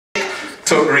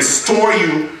to restore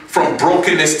you from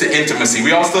brokenness to intimacy.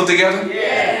 We all still together?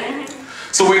 Yeah.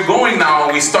 So we're going now,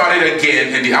 and we started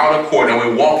again in the outer court, and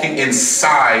we're walking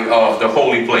inside of the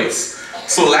holy place.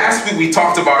 So last week we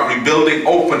talked about rebuilding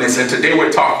openness, and today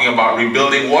we're talking about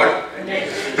rebuilding what?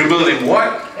 Connection. Rebuilding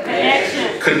what?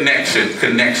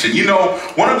 Connection. You know,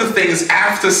 one of the things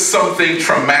after something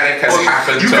traumatic has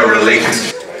happened to a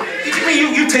relationship,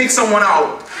 you take someone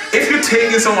out. If you're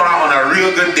taking someone out on a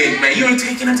real good date, man, you ain't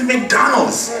taking them to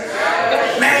McDonald's.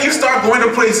 Man, you start going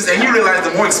to places and you realize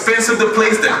the more expensive the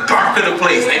place, the darker the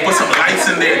place. They put some lights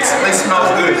in there, it smells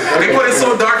good. They put it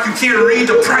so dark you can't read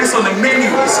the price on the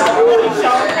menus.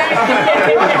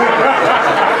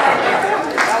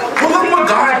 Well, look what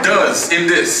God does in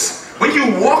this. When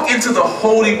you walk into the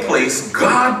holy place,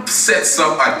 God sets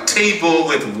up a table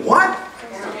with what?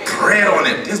 Bread on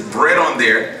it. There's bread on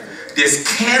there. There's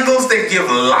candles that give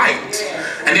light.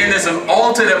 And then there's an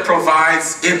altar that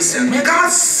provides incense. Man,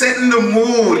 God's setting the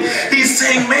mood. He's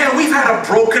saying, man, we've had a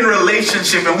broken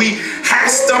relationship and we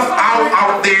had stuff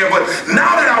out there. But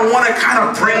now that I want to kind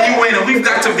of bring you in and we've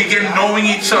got to begin knowing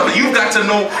each other. You've got to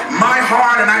know my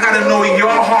heart and I got to know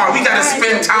your heart. We got to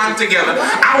spend time together.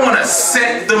 I want to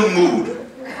set the mood.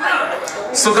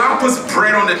 So God puts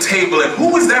bread on the table, and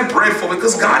who is that bread for?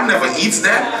 Because God never eats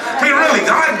that. I mean, really,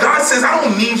 God says, I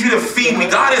don't need you to feed me.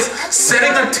 God is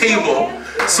setting a table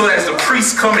so that as the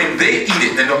priests come in, they eat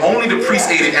it. And only the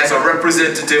priests ate it as a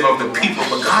representative of the people.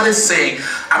 But God is saying,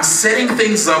 I'm setting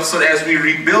things up so that as we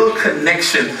rebuild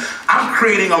connection, I'm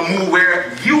creating a mood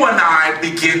where you and I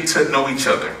begin to know each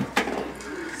other.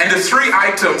 And the three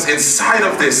items inside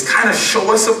of this kind of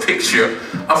show us a picture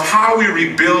of how we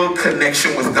rebuild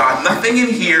connection with God. Nothing in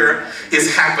here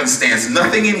is happenstance.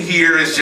 Nothing in here is just